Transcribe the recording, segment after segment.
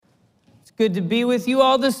Good to be with you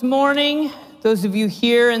all this morning. Those of you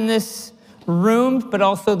here in this room, but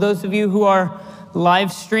also those of you who are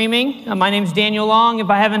live streaming. My name's Daniel Long. If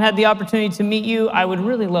I haven't had the opportunity to meet you, I would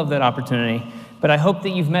really love that opportunity. But I hope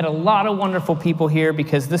that you've met a lot of wonderful people here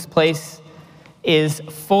because this place is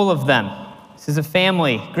full of them. This is a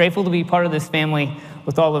family. Grateful to be part of this family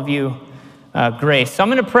with all of you. Grace. So I'm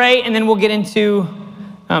going to pray and then we'll get into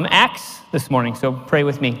Acts this morning. So pray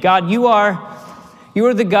with me. God, you are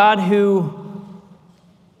the God who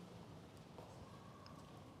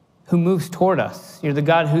moves toward us. You're the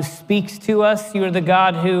God who speaks to us. You're the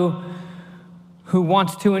God who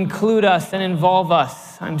wants to include us and involve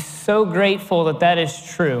us. I'm so grateful that that is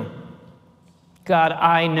true. God,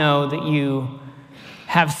 I know that you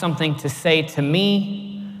have something to say to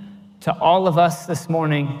me, to all of us this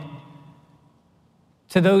morning,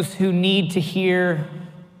 to those who need to hear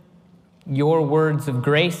your words of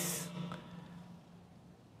grace.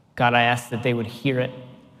 God, I ask that they would hear it.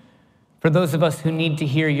 For those of us who need to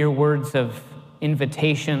hear your words of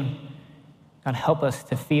invitation, God, help us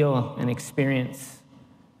to feel and experience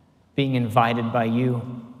being invited by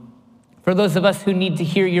you. For those of us who need to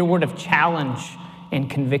hear your word of challenge and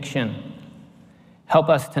conviction, help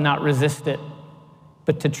us to not resist it,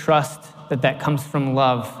 but to trust that that comes from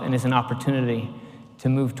love and is an opportunity to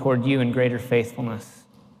move toward you in greater faithfulness.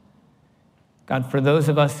 God, for those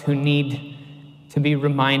of us who need to be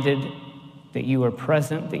reminded that you are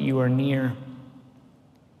present, that you are near,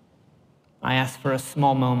 I ask for a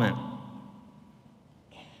small moment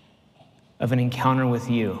of an encounter with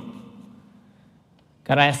you.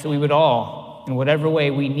 God, I ask that we would all, in whatever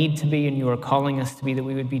way we need to be and you are calling us to be, that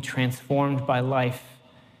we would be transformed by life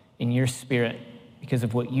in your spirit because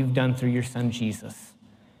of what you've done through your son, Jesus.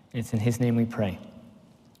 And it's in his name we pray.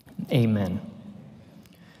 Amen.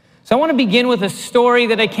 So I want to begin with a story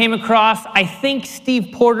that I came across. I think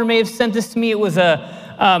Steve Porter may have sent this to me. It was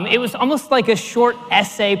almost like a short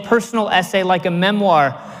essay, personal essay, like a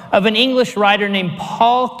memoir of an English writer named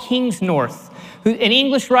Paul Kingsnorth, an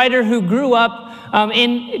English writer who grew up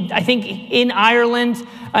in Ireland,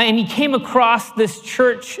 and he came across this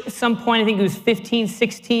church at some point. I think he was 15,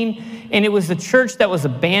 16, and it was a church that was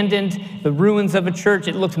abandoned, the ruins of a church.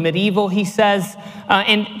 It looked medieval, he says,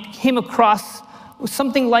 and came across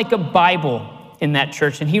something like a Bible in that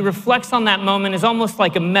church. And he reflects on that moment as almost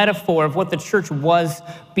like a metaphor of what the church was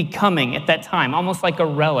becoming at that time, almost like a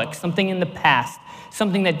relic, something in the past,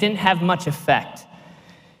 something that didn't have much effect.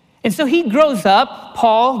 And so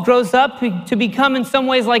Paul grows up to become in some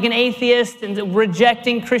ways like an atheist and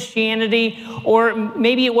rejecting Christianity, or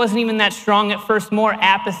maybe it wasn't even that strong at first, more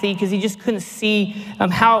apathy, because he just couldn't see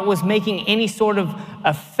how it was making any sort of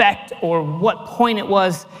effect or what point it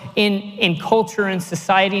was in culture and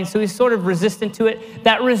society. And so he's sort of resistant to it.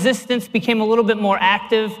 That resistance became a little bit more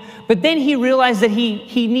active, but then he realized that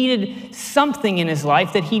he needed something in his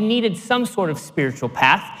life, that he needed some sort of spiritual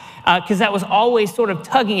path, because that was always sort of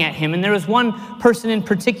tugging at him. And there was one person in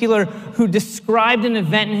particular who described an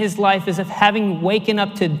event in his life as if having waken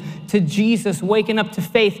up to Jesus, waken up to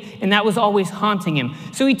faith, and that was always haunting him.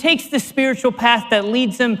 So he takes the spiritual path that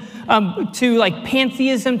leads him to like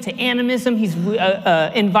pantheism, to animism. He's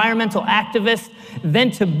an environmental activist,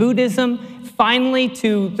 then to Buddhism, finally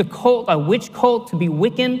to the cult, a witch cult, to be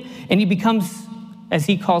Wiccan, and he becomes, as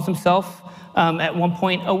he calls himself, at one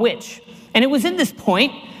point, a witch. And it was in this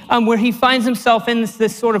point where he finds himself in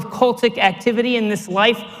this sort of cultic activity, in this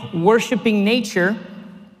life-worshiping nature,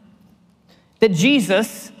 that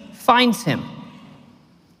Jesus finds him.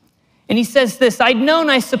 And he says this: I'd known,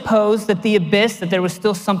 I suppose, that the abyss, that there was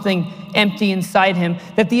still something empty inside him,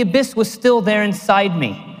 that the abyss was still there inside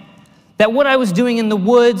me, that what I was doing in the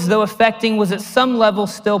woods, though affecting, was at some level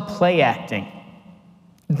still play acting.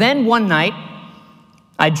 Then one night,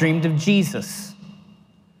 I dreamed of Jesus.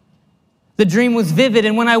 The dream was vivid,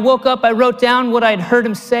 and when I woke up, I wrote down what I'd heard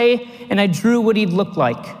him say, and I drew what he'd look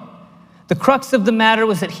like. The crux of the matter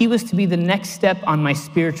was that he was to be the next step on my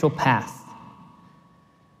spiritual path.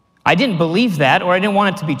 I didn't believe that, or I didn't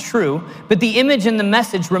want it to be true, but the image and the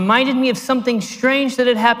message reminded me of something strange that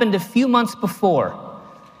had happened a few months before.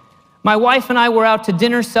 My wife and I were out to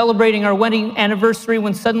dinner celebrating our wedding anniversary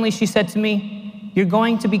when suddenly she said to me, "You're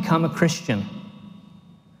going to become a Christian."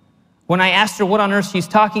 When I asked her what on earth she's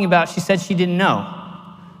talking about, she said she didn't know.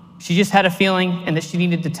 She just had a feeling and that she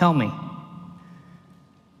needed to tell me.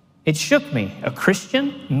 It shook me. A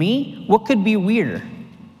Christian? Me? What could be weirder?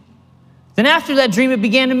 Then after that dream, it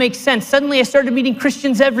began to make sense. Suddenly I started meeting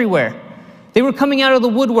Christians everywhere. They were coming out of the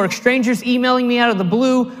woodwork, strangers emailing me out of the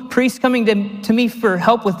blue, priests coming to me for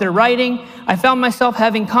help with their writing. I found myself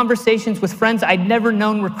having conversations with friends I'd never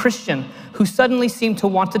known were Christian, who suddenly seemed to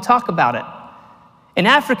want to talk about it. An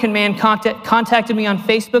African man contacted me on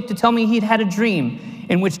Facebook to tell me he'd had a dream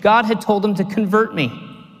in which God had told him to convert me.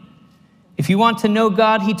 If you want to know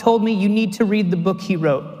God, he told me, you need to read the book he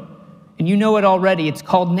wrote. And you know it already. It's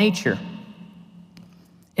called Nature.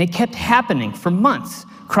 And it kept happening for months.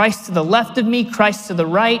 Christ to the left of me, Christ to the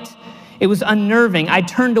right. It was unnerving. I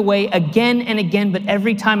turned away again and again, but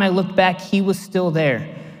every time I looked back, he was still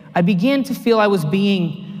there. I began to feel I was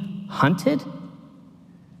being hunted.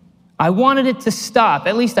 I wanted it to stop.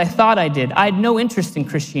 At least I thought I did. I had no interest in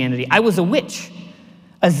Christianity. I was a witch,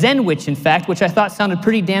 a Zen witch, in fact, which I thought sounded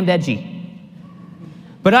pretty damned edgy.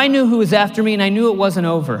 But I knew who was after me, and I knew it wasn't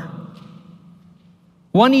over.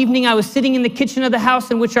 One evening, I was sitting in the kitchen of the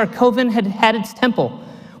house in which our coven had had its temple.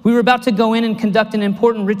 We were about to go in and conduct an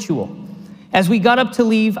important ritual. As we got up to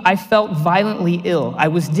leave, I felt violently ill. I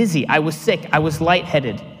was dizzy, I was sick, I was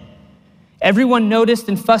lightheaded. Everyone noticed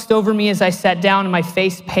and fussed over me as I sat down, and my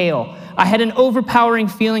face pale. I had an overpowering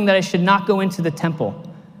feeling that I should not go into the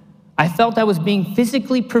temple. I felt I was being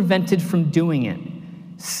physically prevented from doing it.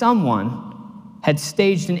 Someone had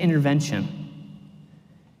staged an intervention.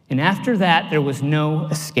 And after that, there was no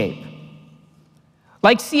escape.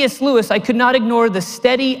 Like C.S. Lewis, I could not ignore the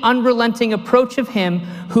steady, unrelenting approach of him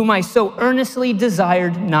whom I so earnestly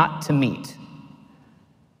desired not to meet.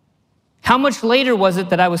 How much later was it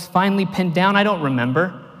that I was finally pinned down? I don't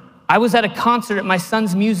remember. I was at a concert at my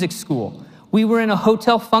son's music school. We were in a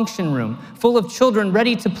hotel function room full of children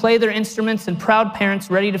ready to play their instruments and proud parents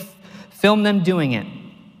ready to film them doing it.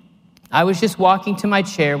 I was just walking to my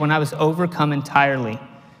chair when I was overcome entirely.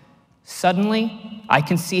 Suddenly, I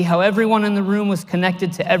can see how everyone in the room was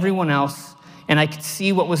connected to everyone else, and I could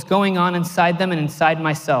see what was going on inside them and inside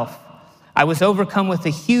myself. I was overcome with a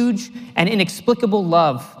huge and inexplicable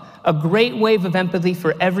love, a great wave of empathy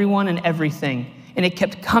for everyone and everything, and it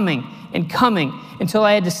kept coming and coming until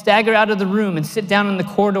I had to stagger out of the room and sit down in the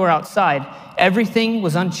corridor outside. Everything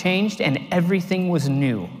was unchanged and everything was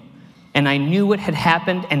new. And I knew what had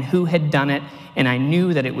happened and who had done it, and I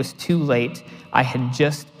knew that it was too late. I had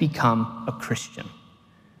just become a Christian.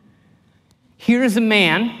 Here is a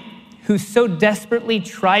man who so desperately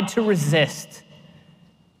tried to resist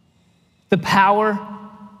the power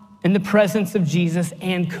and the presence of Jesus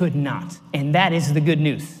and could not. And that is the good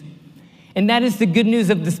news. And that is the good news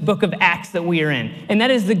of this book of Acts that we are in. And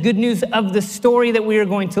that is the good news of the story that we are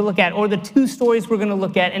going to look at, or the two stories we're going to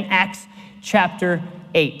look at in Acts chapter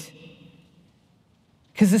 8.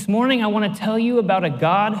 Because this morning I want to tell you about a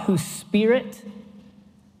God whose spirit,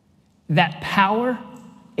 that power,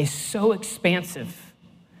 is so expansive.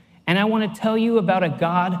 And I want to tell you about a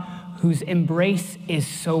God whose embrace is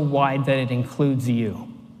so wide that it includes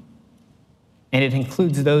you. And it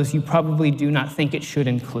includes those you probably do not think it should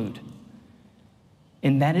include.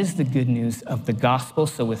 And that is the good news of the gospel.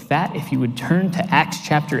 So with that, if you would turn to Acts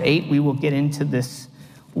chapter 8, we will get into this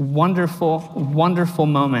wonderful, wonderful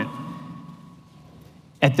moment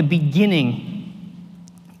at the beginning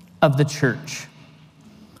of the church.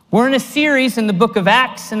 We're in a series in the book of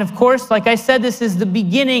Acts, and of course, like I said, this is the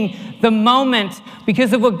beginning, the moment,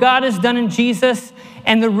 because of what God has done in Jesus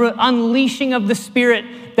and the unleashing of the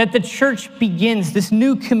Spirit, that the church begins. This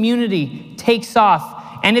new community takes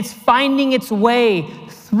off, and it's finding its way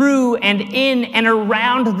through and in and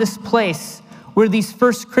around this place where these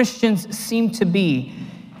first Christians seem to be,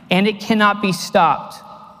 and it cannot be stopped.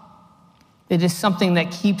 It is something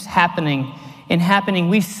that keeps happening and happening.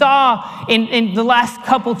 We saw in the last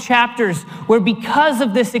couple chapters where, because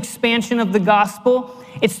of this expansion of the gospel,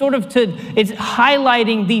 it's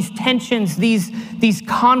highlighting these tensions, these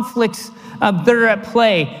conflicts that are at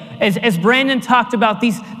play. As Brandon talked about,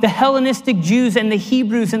 the Hellenistic Jews and the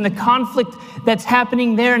Hebrews and the conflict that's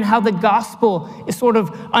happening there, and how the gospel is sort of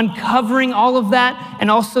uncovering all of that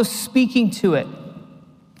and also speaking to it.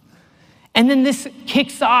 And then this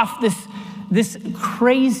kicks off this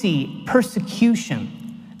crazy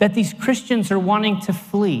persecution that these Christians are wanting to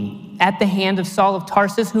flee at the hand of Saul of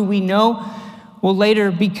Tarsus, who we know will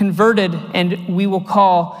later be converted and we will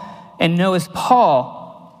call and know as Paul.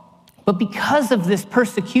 But because of this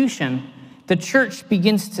persecution, the church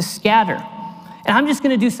begins to scatter. And I'm just going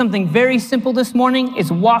to do something very simple this morning,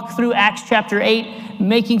 is walk through Acts chapter 8,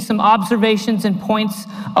 making some observations and points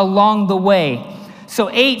along the way. So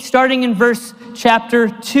 8, starting in verse chapter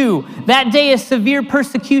 2. That day a severe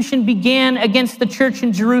persecution began against the church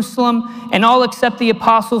in Jerusalem, and all except the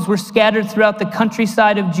apostles were scattered throughout the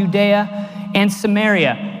countryside of Judea and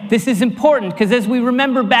Samaria. This is important because as we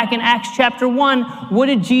remember back in Acts chapter 1, what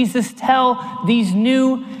did Jesus tell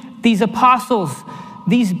these apostles,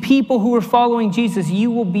 these people who were following Jesus?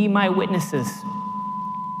 You will be my witnesses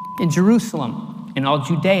in Jerusalem, in all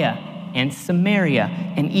Judea and Samaria,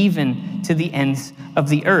 and even to the ends of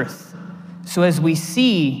the earth. So as we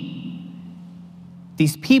see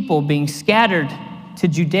these people being scattered to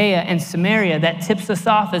Judea and Samaria, that tips us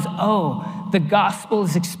off as, oh, the gospel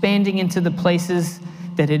is expanding into the places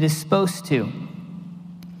that it is supposed to.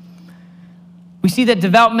 We see that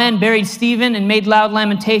devout men buried Stephen and made loud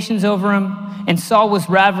lamentations over him, and Saul was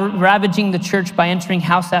ravaging the church by entering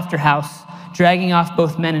house after house, dragging off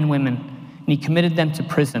both men and women, and he committed them to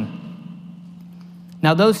prison.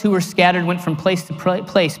 Now those who were scattered went from place to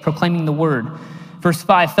place proclaiming the word. Verse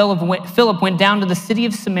 5, Philip went down to the city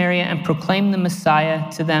of Samaria and proclaimed the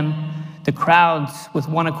Messiah to them. The crowds with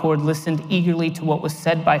one accord listened eagerly to what was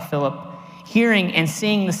said by Philip, hearing and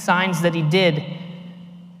seeing the signs that he did.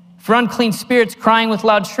 For unclean spirits, crying with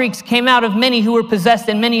loud shrieks, came out of many who were possessed,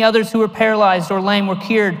 and many others who were paralyzed or lame were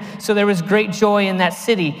cured. So there was great joy in that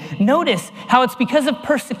city. Notice how it's because of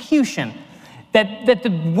persecution that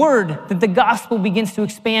the gospel begins to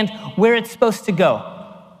expand where it's supposed to go.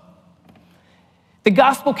 The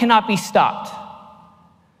gospel cannot be stopped.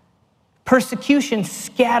 Persecution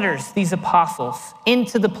scatters these apostles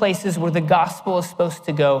into the places where the gospel is supposed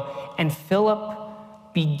to go, and Philip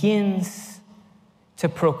begins to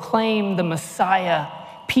proclaim the Messiah.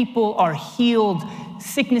 People are healed,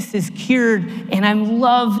 sickness is cured, and I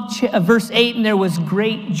love verse 8, and there was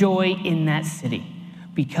great joy in that city.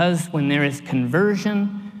 Because when there is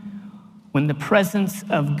conversion, when the presence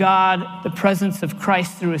of God, the presence of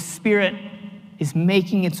Christ through his Spirit is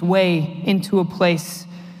making its way into a place,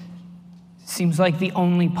 seems like the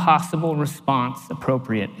only possible response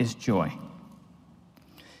appropriate is joy.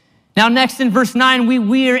 Now next in verse 9,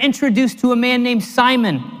 we are introduced to a man named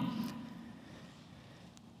Simon.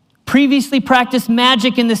 Previously practiced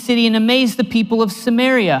magic in the city and amazed the people of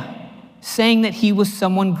Samaria, saying that he was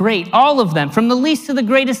someone great. All of them, from the least to the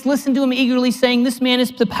greatest, listened to him eagerly, saying, this man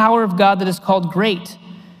is the power of God that is called great.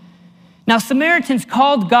 Now, Samaritans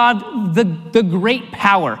called God the great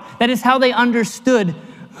power. That is how they understood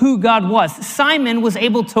who God was. Simon was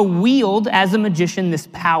able to wield, as a magician, this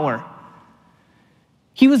power.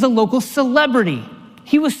 He was a local celebrity.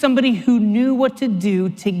 He was somebody who knew what to do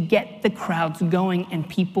to get the crowds going, and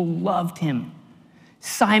people loved him.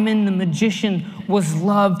 Simon the magician was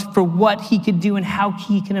loved for what he could do and how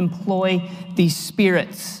he could employ these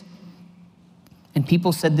spirits. And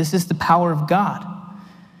people said, this is the power of God.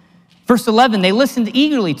 Verse 11, they listened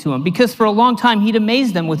eagerly to him because for a long time he'd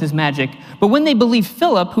amazed them with his magic. But when they believed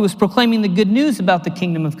Philip, who was proclaiming the good news about the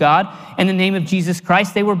kingdom of God and the name of Jesus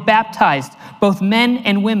Christ, they were baptized, both men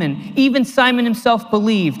and women. Even Simon himself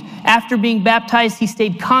believed. After being baptized, he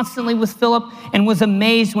stayed constantly with Philip and was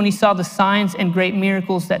amazed when he saw the signs and great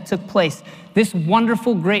miracles that took place. This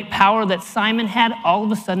wonderful, great power that Simon had all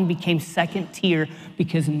of a sudden became second tier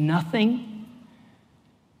because nothing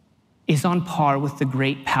is on par with the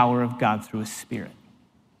great power of God through his Spirit.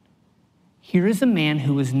 Here is a man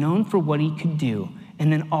who was known for what he could do,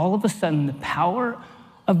 and then all of a sudden the power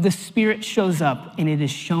of the Spirit shows up, and it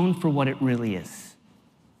is shown for what it really is.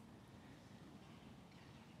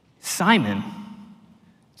 Simon,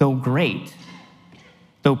 though great,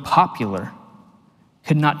 though popular,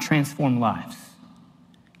 could not transform lives.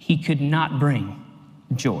 He could not bring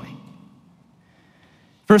joy.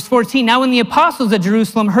 Verse 14, now when the apostles at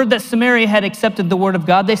Jerusalem heard that Samaria had accepted the word of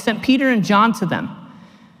God, they sent Peter and John to them.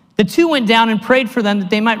 The two went down and prayed for them that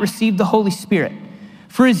they might receive the Holy Spirit.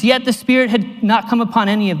 For as yet the Spirit had not come upon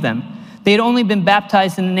any of them. They had only been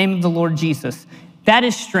baptized in the name of the Lord Jesus. That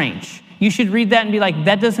is strange. You should read that and be like,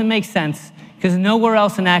 that doesn't make sense, because nowhere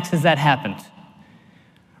else in Acts has that happened.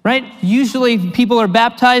 Right? Usually people are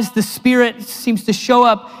baptized, the Spirit seems to show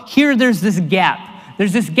up. Here there's this gap.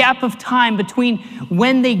 There's this gap of time between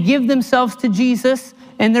when they give themselves to Jesus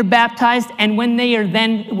and they're baptized and when they are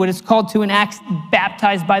then, what is called to in Acts,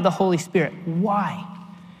 baptized by the Holy Spirit. Why?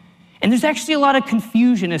 And there's actually a lot of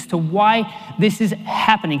confusion as to why this is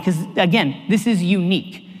happening, because again, this is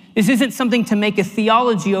unique. This isn't something to make a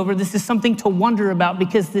theology over. This is something to wonder about,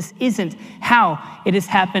 because this isn't how it has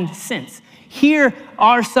happened since. Here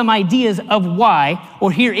are some ideas of why,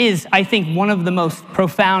 or here is, I think, one of the most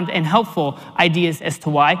profound and helpful ideas as to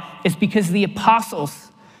why, is because the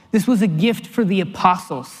apostles, this was a gift for the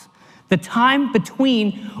apostles. The time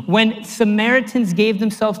between when Samaritans gave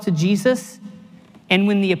themselves to Jesus and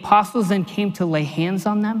when the apostles then came to lay hands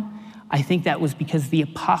on them, I think that was because the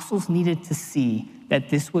apostles needed to see that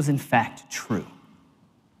this was in fact true.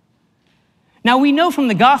 Now we know from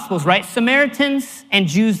the Gospels, right? Samaritans and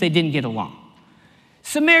Jews, they didn't get along.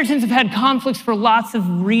 Samaritans have had conflicts for lots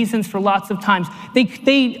of reasons, for lots of times.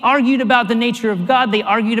 They argued about the nature of God. They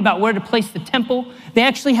argued about where to place the temple. They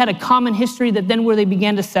actually had a common history that then where they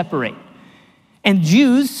began to separate. And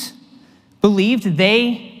Jews believed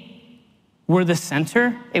they were the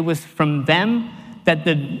center. It was from them that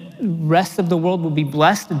the rest of the world would be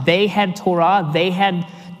blessed. They had Torah. They had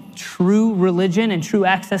true religion and true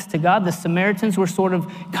access to God. The Samaritans were sort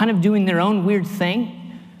of kind of doing their own weird thing.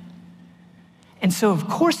 And so, of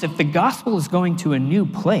course, if the gospel is going to a new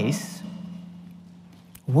place,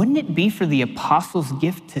 wouldn't it be for the apostles'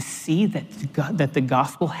 gift to see that the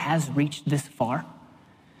gospel has reached this far?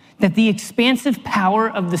 That the expansive power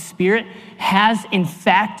of the Spirit has, in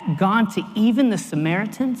fact, gone to even the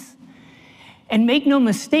Samaritans? And make no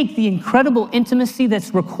mistake, the incredible intimacy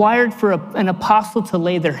that's required for an apostle to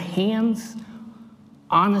lay their hands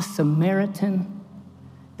on a Samaritan,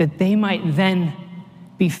 that they might then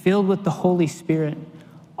be filled with the Holy Spirit.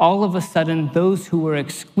 All of a sudden, those who were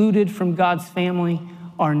excluded from God's family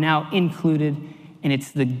are now included, and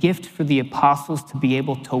it's the gift for the apostles to be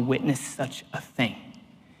able to witness such a thing.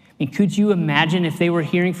 I mean, could you imagine if they were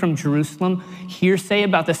hearing from Jerusalem hearsay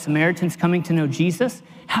about the Samaritans coming to know Jesus?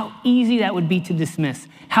 How easy that would be to dismiss.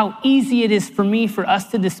 How easy it is for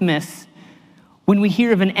us to dismiss when we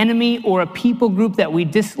hear of an enemy or a people group that we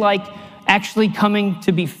dislike actually coming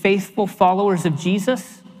to be faithful followers of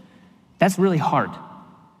Jesus. That's really hard.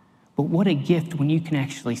 But what a gift when you can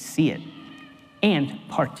actually see it and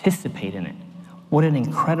participate in it. What an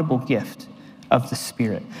incredible gift of the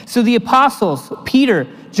Spirit. So the apostles, Peter,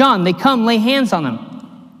 John, they come, lay hands on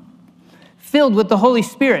them, filled with the Holy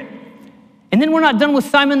Spirit. And then we're not done with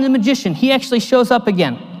Simon the magician. He actually shows up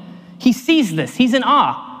again. He sees this. He's in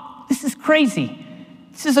awe. This is crazy.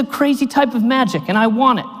 This is a crazy type of magic, and I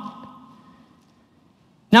want it.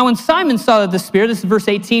 Now, when Simon saw that the Spirit, this is verse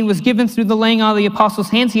 18, was given through the laying on of the apostles'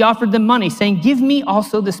 hands, he offered them money, saying, "Give me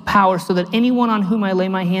also this power, so that anyone on whom I lay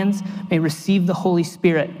my hands may receive the Holy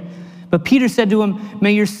Spirit." But Peter said to him,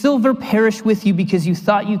 "May your silver perish with you, because you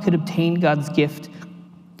thought you could obtain God's gift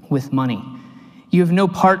with money. You have no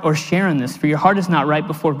part or share in this, for your heart is not right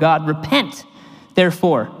before God. Repent,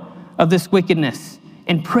 therefore, of this wickedness,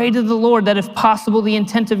 and pray to the Lord that, if possible, the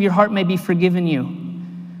intent of your heart may be forgiven you.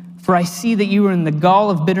 For I see that you are in the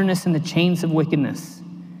gall of bitterness and the chains of wickedness."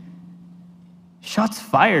 Shots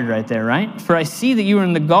fired right there, right? "For I see that you are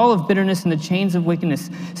in the gall of bitterness and the chains of wickedness."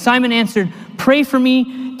 Simon answered, "Pray for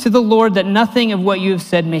me to the Lord that nothing of what you have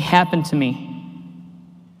said may happen to me."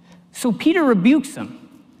 So Peter rebukes him.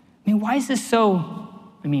 Why is this so,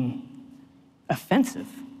 offensive?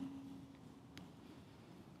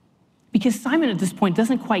 Because Simon at this point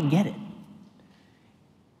doesn't quite get it.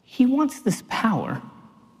 He wants this power,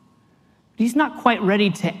 but he's not quite ready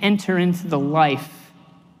to enter into the life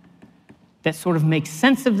that sort of makes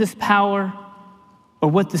sense of this power or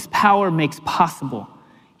what this power makes possible.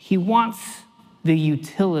 He wants the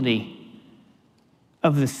utility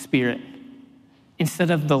of the Spirit instead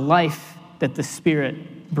of the life that the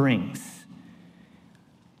Spirit brings,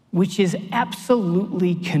 which is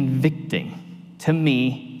absolutely convicting to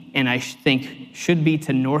me, and I think should be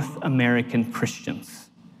to North American Christians.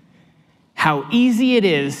 How easy it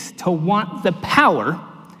is to want the power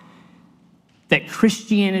that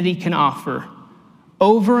Christianity can offer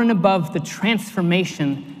over and above the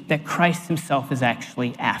transformation that Christ himself is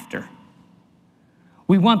actually after.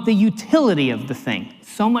 We want the utility of the thing,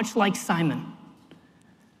 so much like Simon,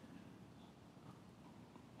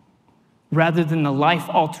 rather than the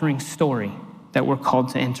life-altering story that we're called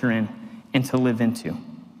to enter in and to live into.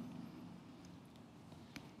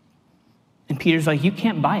 And Peter's like, you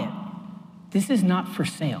can't buy it. This is not for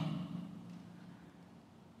sale.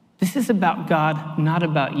 This is about God, not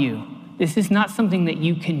about you. This is not something that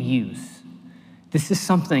you can use. This is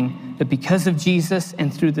something that because of Jesus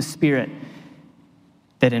and through the Spirit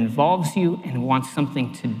that involves you and wants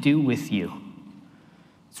something to do with you.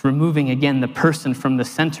 It's removing, again, the person from the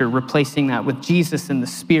center, replacing that with Jesus and the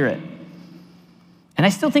Spirit. And I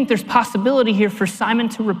still think there's possibility here for Simon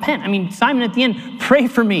to repent. Simon at the end, pray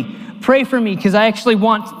for me, because I actually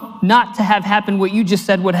want not to have happen what you just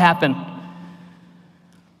said would happen.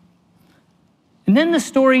 And then the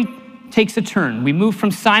story takes a turn. We move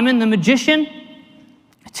from Simon the magician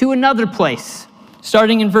to another place,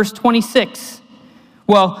 starting in verse 26.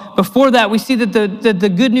 Well, before that, we see that the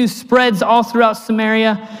good news spreads all throughout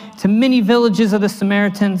Samaria to many villages of the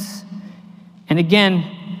Samaritans. And again,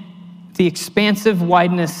 the expansive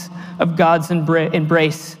wideness of God's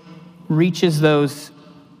embrace reaches those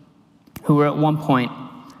who were at one point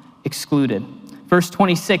excluded. Verse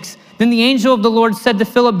 26, then the angel of the Lord said to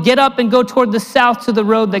Philip, get up and go toward the south to the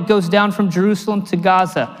road that goes down from Jerusalem to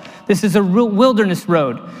Gaza. This is a wilderness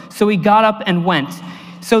road. So he got up and went.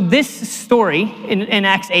 So this story in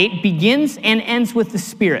Acts 8 begins and ends with the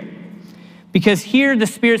Spirit. Because here the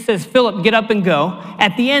Spirit says, Philip, get up and go.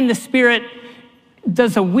 At the end, the Spirit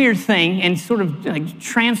does a weird thing and sort of like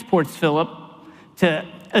transports Philip to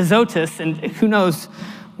Azotus, and who knows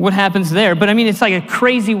what happens there. But I mean, it's like a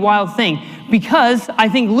crazy, wild thing, because I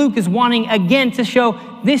think Luke is wanting again to show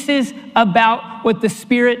this is about what the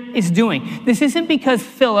Spirit is doing. This isn't because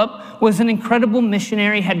Philip was an incredible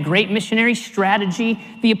missionary, had great missionary strategy.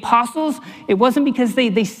 The apostles, it wasn't because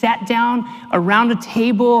they sat down around a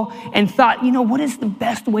table and thought, what is the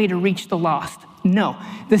best way to reach the lost? No,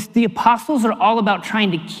 the apostles are all about trying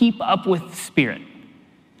to keep up with the Spirit.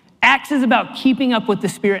 Acts is about keeping up with the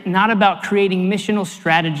Spirit, not about creating missional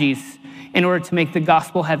strategies in order to make the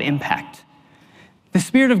gospel have impact. The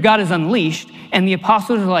Spirit of God is unleashed, and the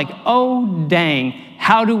apostles are like, oh, dang,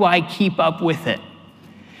 how do I keep up with it?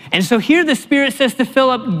 And so here the Spirit says to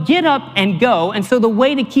Philip, get up and go. And so the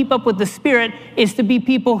way to keep up with the Spirit is to be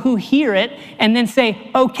people who hear it and then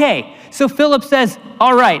say, okay. So Philip says,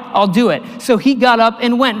 all right, I'll do it. So he got up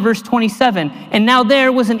and went, verse 27. And now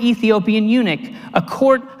there was an Ethiopian eunuch, a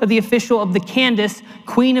court of the official of the Candace,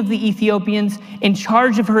 queen of the Ethiopians, in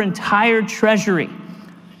charge of her entire treasury.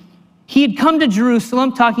 He had come to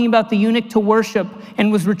Jerusalem, talking about the eunuch, to worship,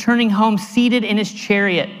 and was returning home seated in his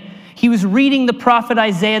chariot. He was reading the prophet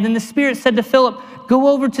Isaiah. Then the Spirit said to Philip, go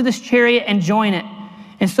over to this chariot and join it.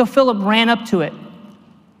 And so Philip ran up to it.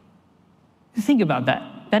 Think about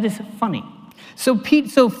that. That is funny. So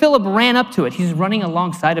Philip ran up to it. He's running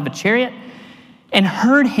alongside of a chariot and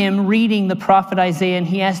heard him reading the prophet Isaiah. And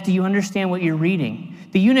he asked, do you understand what you're reading?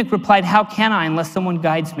 The eunuch replied, how can I unless someone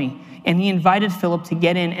guides me? And he invited Philip to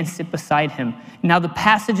get in and sit beside him. Now the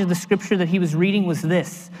passage of the scripture that he was reading was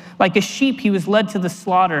this: like a sheep he was led to the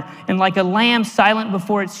slaughter, and like a lamb silent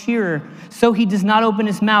before its shearer, so he does not open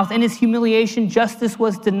his mouth. In his humiliation, justice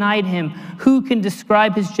was denied him. Who can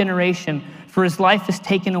describe his generation? For his life is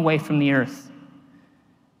taken away from the earth.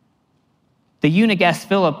 The eunuch asked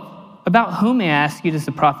Philip, about whom, may I ask you, does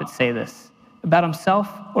the prophet say this? About himself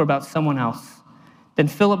or about someone else? Then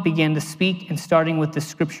Philip began to speak, and starting with the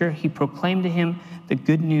scripture, he proclaimed to him the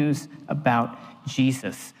good news about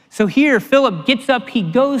Jesus. So here, Philip gets up, he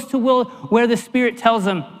goes to where the Spirit tells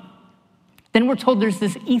him. Then we're told there's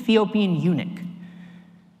this Ethiopian eunuch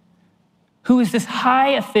who is this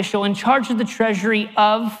high official in charge of the treasury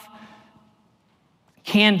of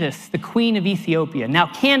Candace, the queen of Ethiopia. Now,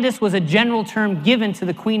 Candace was a general term given to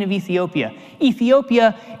the queen of Ethiopia.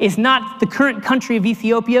 Ethiopia is not the current country of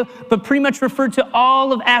Ethiopia, but pretty much referred to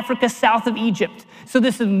all of Africa south of Egypt. So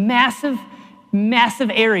this is a massive, massive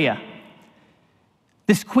area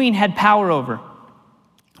this queen had power over.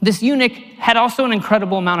 This eunuch had also an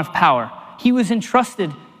incredible amount of power. He was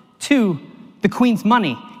entrusted to the queen's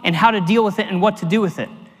money and how to deal with it and what to do with it.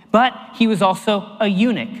 But he was also a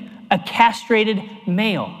eunuch, a castrated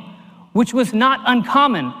male, which was not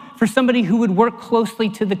uncommon for somebody who would work closely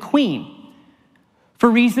to the queen, for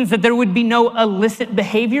reasons that there would be no illicit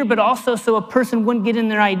behavior, but also so a person wouldn't get in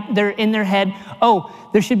their head, oh,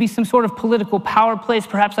 there should be some sort of political power place,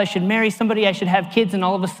 perhaps I should marry somebody, I should have kids, and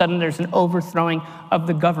all of a sudden there's an overthrowing of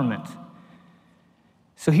the government.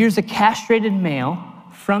 So here's a castrated male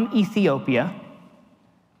from Ethiopia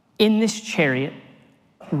in this chariot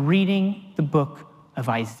reading the book of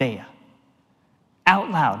Isaiah out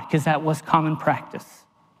loud, because that was common practice.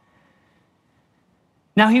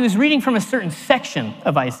 Now, he was reading from a certain section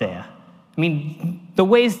of Isaiah. I mean, the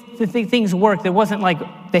ways that things worked, it wasn't like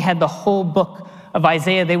they had the whole book of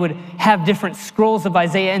Isaiah. They would have different scrolls of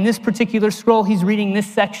Isaiah. In this particular scroll, he's reading this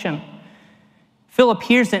section. Philip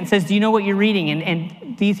hears it and says, do you know what you're reading?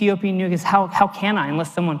 And the Ethiopian eunuch goes, how can I,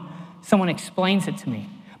 unless someone explains it to me?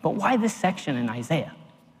 But why this section in Isaiah?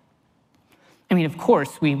 I mean, of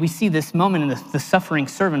course, we see this moment in the suffering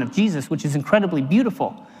servant of Jesus, which is incredibly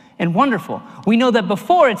beautiful and wonderful. We know that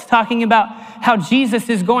before it's talking about how Jesus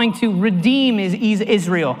is going to redeem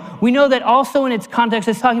Israel. We know that also in its context,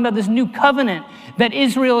 it's talking about this new covenant that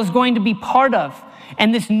Israel is going to be part of,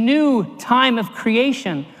 and this new time of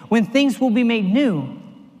creation when things will be made new.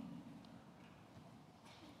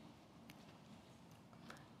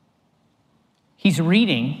 He's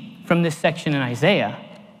reading from this section in Isaiah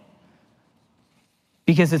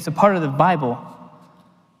because it's a part of the Bible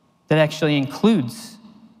that actually includes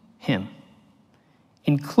him,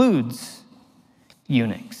 includes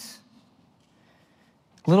eunuchs.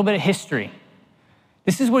 A little bit of history.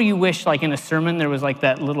 This is where you wish, like in a sermon, there was like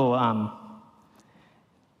that little,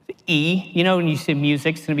 The E, you know, when you say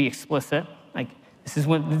music, it's going to be explicit. Like, this is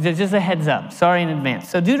when, there's just a heads up. Sorry in advance.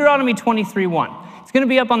 So Deuteronomy 23:1. It's going to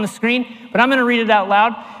be up on the screen, but I'm going to read it out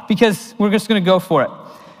loud because we're just going to go for it.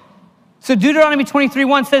 So Deuteronomy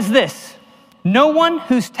 23:1 says this: "No one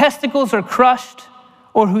whose testicles are crushed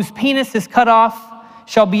or whose penis is cut off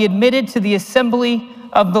shall be admitted to the assembly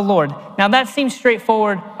of the Lord." Now that seems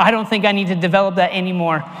straightforward. I don't think I need to develop that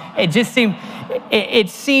anymore. It just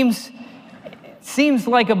seems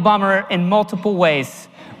like a bummer in multiple ways.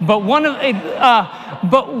 But one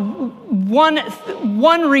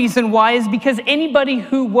reason why is because anybody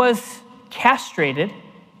who was castrated,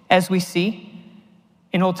 as we see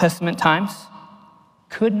in Old Testament times,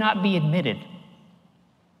 could not be admitted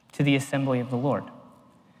to the assembly of the Lord.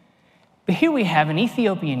 But here we have an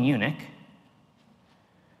Ethiopian eunuch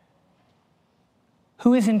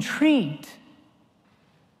who is intrigued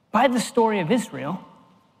by the story of Israel,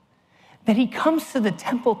 that he comes to the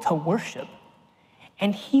temple to worship,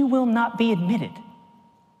 and he will not be admitted.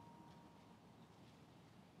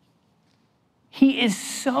 He is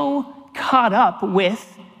so caught up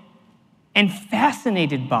with and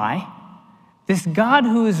fascinated by this God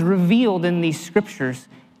who is revealed in these scriptures,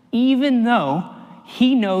 even though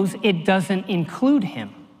he knows it doesn't include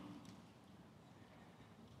him.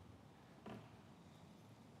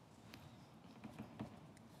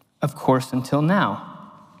 Of course, until now.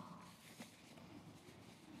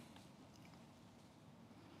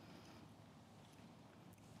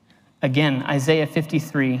 Again, Isaiah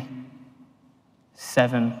 53,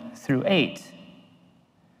 7-8.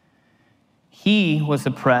 He was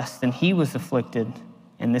oppressed and he was afflicted,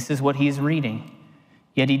 and this is what he's reading.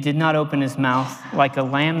 Yet he did not open his mouth. Like a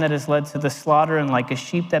lamb that is led to the slaughter, and like a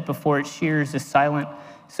sheep that before its shearers is silent,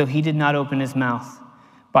 so he did not open his mouth.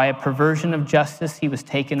 By a perversion of justice he was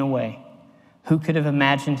taken away. Who could have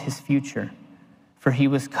imagined his future? For he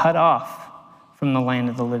was cut off from the land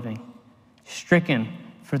of the living, stricken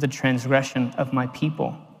for the transgression of my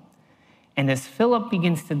people. And as Philip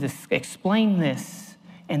begins to explain this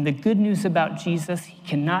and the good news about Jesus, he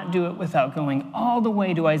cannot do it without going all the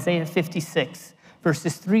way to Isaiah 56,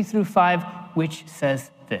 verses 3-5, which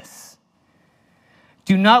says this: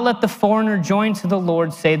 "Do not let the foreigner join to the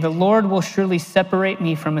Lord say, 'The Lord will surely separate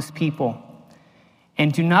me from his people.'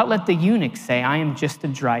 And do not let the eunuch say, 'I am just a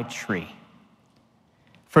dry tree.'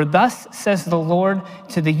 For thus says the Lord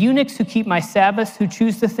to the eunuchs who keep my Sabbaths, who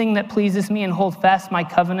choose the thing that pleases me and hold fast my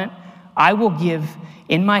covenant, I will give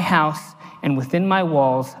in my house and within my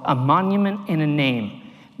walls a monument and a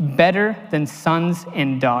name, better than sons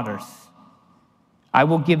and daughters. I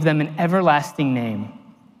will give them an everlasting name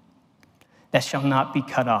that shall not be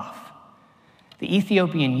cut off." The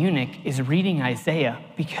Ethiopian eunuch is reading Isaiah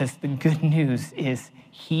because the good news is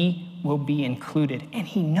he will be included. And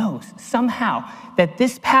he knows somehow that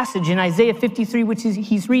this passage in Isaiah 53, which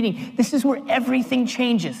he's reading, this is where everything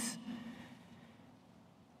changes.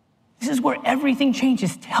 This is where everything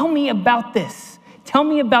changes. Tell me about this. Tell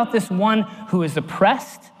me about this one who is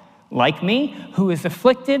oppressed, like me, who is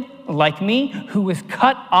afflicted, like me, who was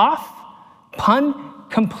cut off, pun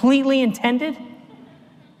completely intended.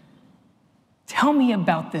 Tell me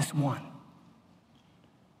about this one.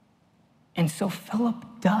 And so Philip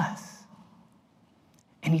does.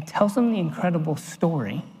 And he tells him the incredible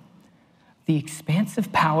story, the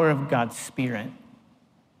expansive power of God's Spirit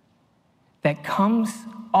that comes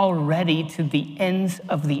already to the ends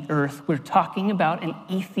of the earth. We're talking about an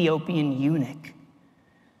Ethiopian eunuch.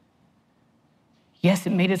 Yes,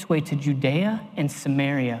 it made its way to Judea and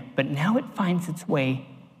Samaria, but now it finds its way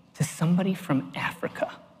to somebody from Africa.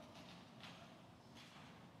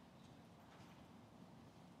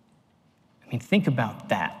 I mean, think about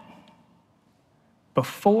that.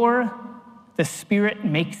 Before the Spirit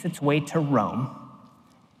makes its way to Rome,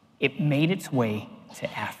 it made its way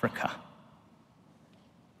to Africa.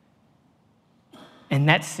 And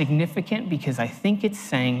that's significant because I think it's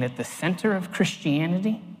saying that the center of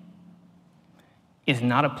Christianity is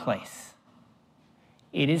not a place.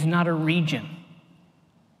 It is not a region.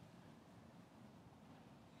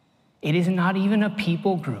 It is not even a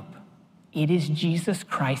people group. It is Jesus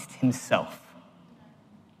Christ himself.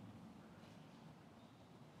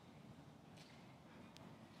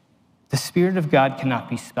 The Spirit of God cannot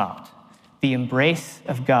be stopped. The embrace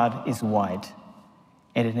of God is wide,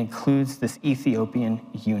 and it includes this Ethiopian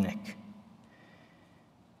eunuch.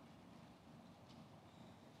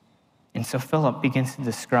 And so Philip begins to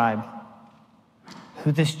describe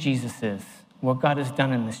who this Jesus is, what God has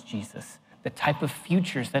done in this Jesus, the type of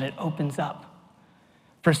futures that it opens up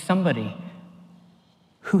for somebody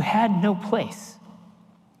who had no place.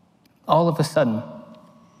 All of a sudden,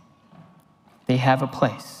 they have a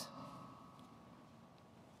place.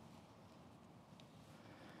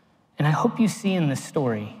 And I hope you see in this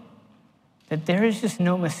story that there is just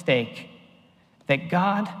no mistake that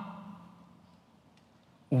God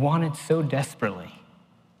wanted so desperately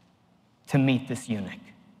to meet this eunuch.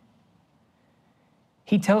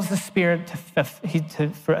 He tells the Spirit, he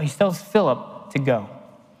tells Philip to go.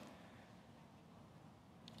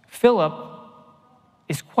 Philip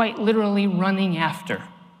is quite literally running after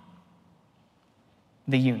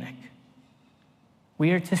the eunuch. We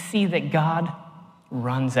are to see that God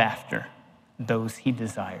runs after those he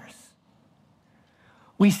desires.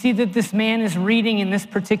 We see that this man is reading in this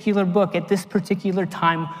particular book at this particular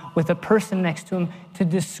time with a person next to him to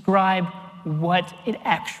describe what it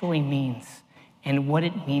actually means and what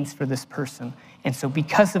it means for this person. And so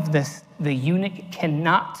because of this, the eunuch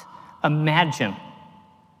cannot imagine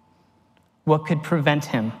what could prevent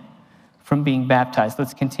him from being baptized.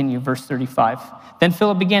 Let's continue, verse 35. Then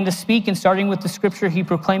Philip began to speak, and starting with the scripture, he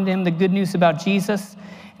proclaimed to him the good news about Jesus.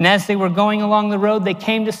 And as they were going along the road, they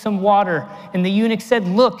came to some water. And the eunuch said,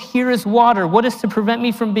 "Look, here is water. What is to prevent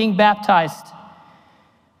me from being baptized?"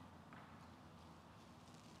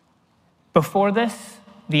 Before this,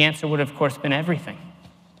 the answer would have, of course, been everything.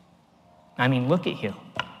 I mean, look at you.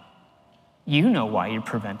 You know why you're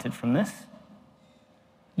prevented from this.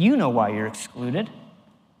 You know why you're excluded.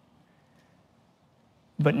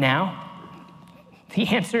 But now, the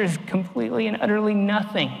answer is completely and utterly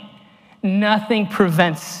nothing. Nothing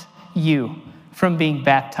prevents you from being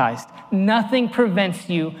baptized. Nothing prevents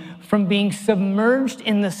you from being submerged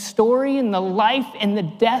in the story and the life and the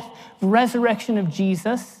death, resurrection of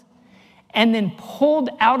Jesus, and then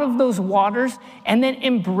pulled out of those waters and then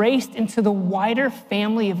embraced into the wider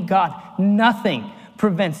family of God. Nothing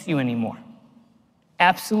prevents you anymore.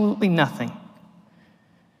 Absolutely nothing.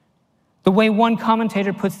 The way one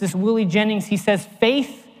commentator puts this, Willie Jennings, he says,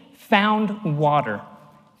 faith found water.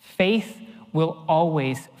 Faith will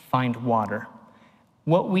always find water.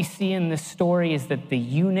 What we see in this story is that the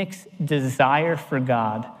eunuch's desire for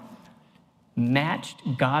God matched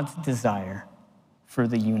God's desire for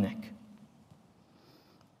the eunuch.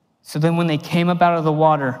 So then when they came up out of the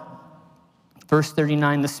water, verse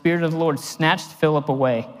 39, the Spirit of the Lord snatched Philip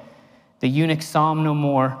away. The eunuch saw him no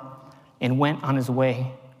more and went on his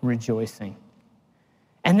way rejoicing.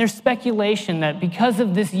 And there's speculation that because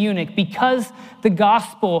of this eunuch, because the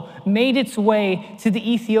gospel made its way to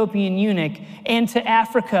the Ethiopian eunuch and to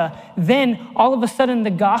Africa, then all of a sudden the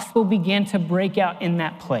gospel began to break out in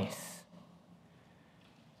that place.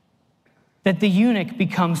 That the eunuch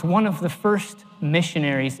becomes one of the first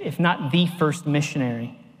missionaries, if not the first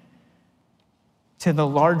missionary, to the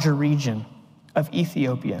larger region of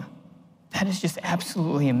Ethiopia. That is just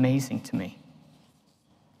absolutely amazing to me.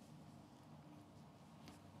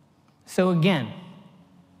 So again,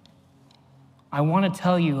 I want to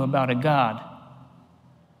tell you about a God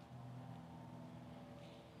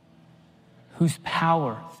whose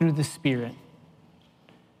power through the Spirit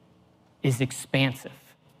is expansive.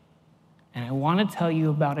 And I want to tell you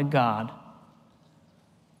about a God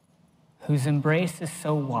whose embrace is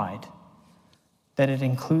so wide that it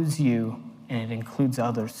includes you and it includes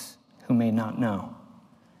others who may not know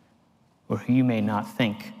or who you may not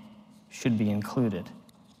think should be included.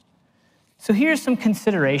 So here's some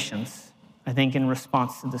considerations, I think, in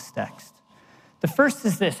response to this text. The first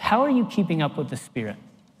is this: how are you keeping up with the Spirit?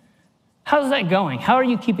 How's that going? How are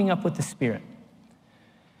you keeping up with the Spirit?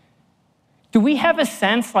 Do we have a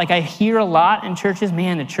sense, like I hear a lot in churches,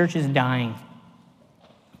 man, the church is dying.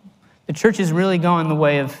 The church is really going the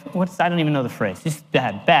way of, I don't even know the phrase, just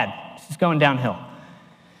bad, it's just going downhill.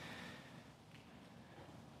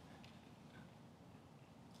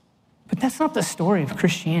 But that's not the story of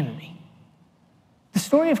Christianity. The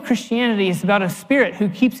story of Christianity is about a Spirit who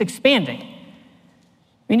keeps expanding. I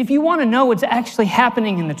mean, if you want to know what's actually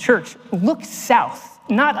happening in the church, look south,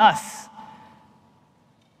 not us.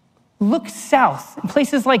 Look south, in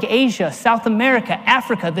places like Asia, South America,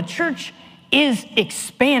 Africa. The church is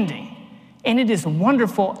expanding, and it is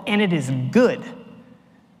wonderful, and it is good,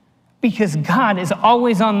 because God is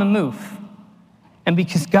always on the move, and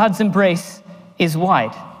because God's embrace is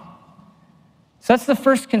wide. So that's the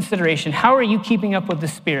first consideration. How are you keeping up with the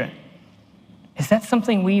Spirit? Is that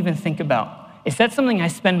something we even think about? Is that something I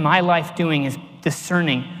spend my life doing, is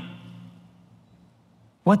discerning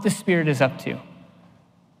what the Spirit is up to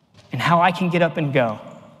and how I can get up and go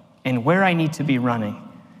and where I need to be running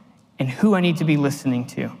and who I need to be listening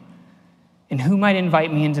to and who might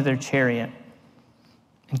invite me into their chariot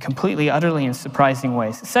in completely, utterly, and surprising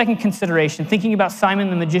ways. The second consideration, thinking about Simon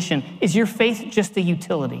the magician, is your faith just a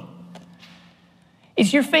utility?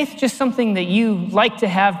 Is your faith just something that you like to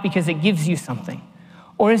have because it gives you something?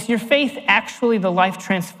 Or is your faith actually the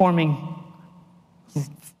life-transforming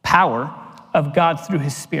power of God through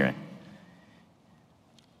his Spirit?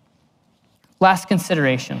 Last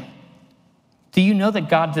consideration. Do you know that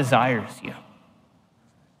God desires you? I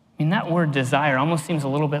mean, that word desire almost seems a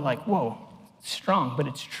little bit like, whoa, strong, but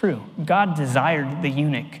it's true. God desired the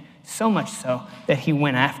eunuch, so much so that he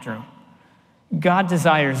went after him. God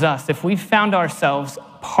desires us. If we've found ourselves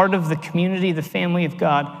part of the community, the family of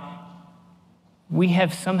God, we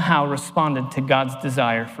have somehow responded to God's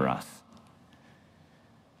desire for us.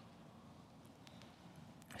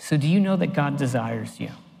 So do you know that God desires you?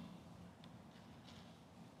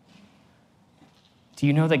 Do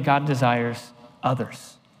you know that God desires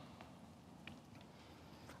others?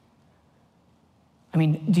 I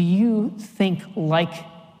mean, do you think, like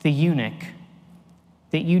the eunuch,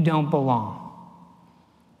 that you don't belong?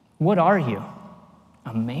 What are you?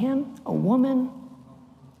 A man? A woman?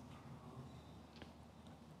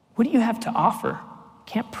 What do you have to offer?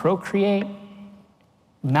 Can't procreate?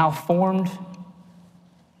 Malformed?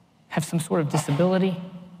 Have some sort of disability?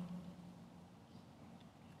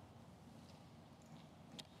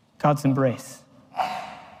 God's embrace,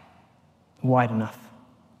 wide enough.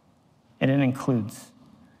 And it includes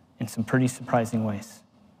in some pretty surprising ways.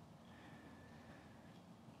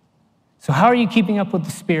 So how are you keeping up with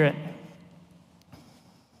the Spirit?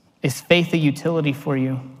 Is faith a utility for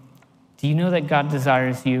you? Do you know that God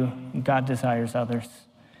desires you and God desires others?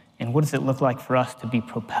 And what does it look like for us to be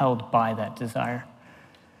propelled by that desire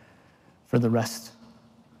for the rest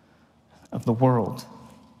of the world,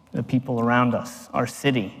 the people around us, our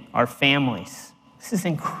city, our families? This is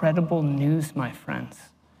incredible news, my friends,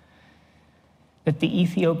 that the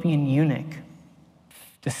Ethiopian eunuch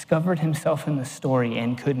discovered himself in the story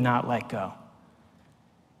and could not let go.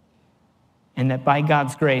 And that by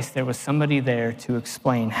God's grace, there was somebody there to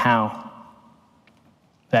explain how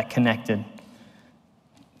that connected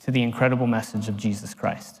to the incredible message of Jesus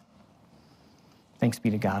Christ. Thanks be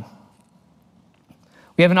to God.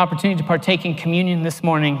 We have an opportunity to partake in communion this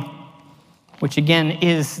morning, which again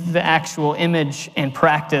is the actual image and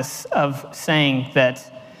practice of saying that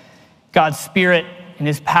God's Spirit and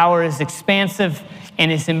his power is expansive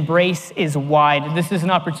and his embrace is wide. This is an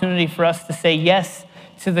opportunity for us to say yes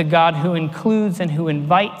to the God who includes and who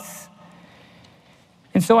invites.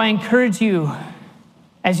 And so I encourage you,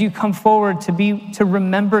 as you come forward, to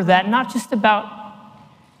remember that, not just about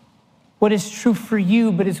what is true for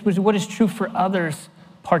you, but what is true for others,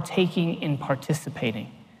 partaking and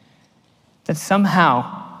participating. That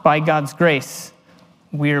somehow, by God's grace,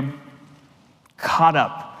 we're caught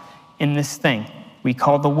up in this thing we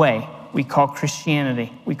call the way, we call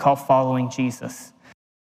Christianity, we call following Jesus.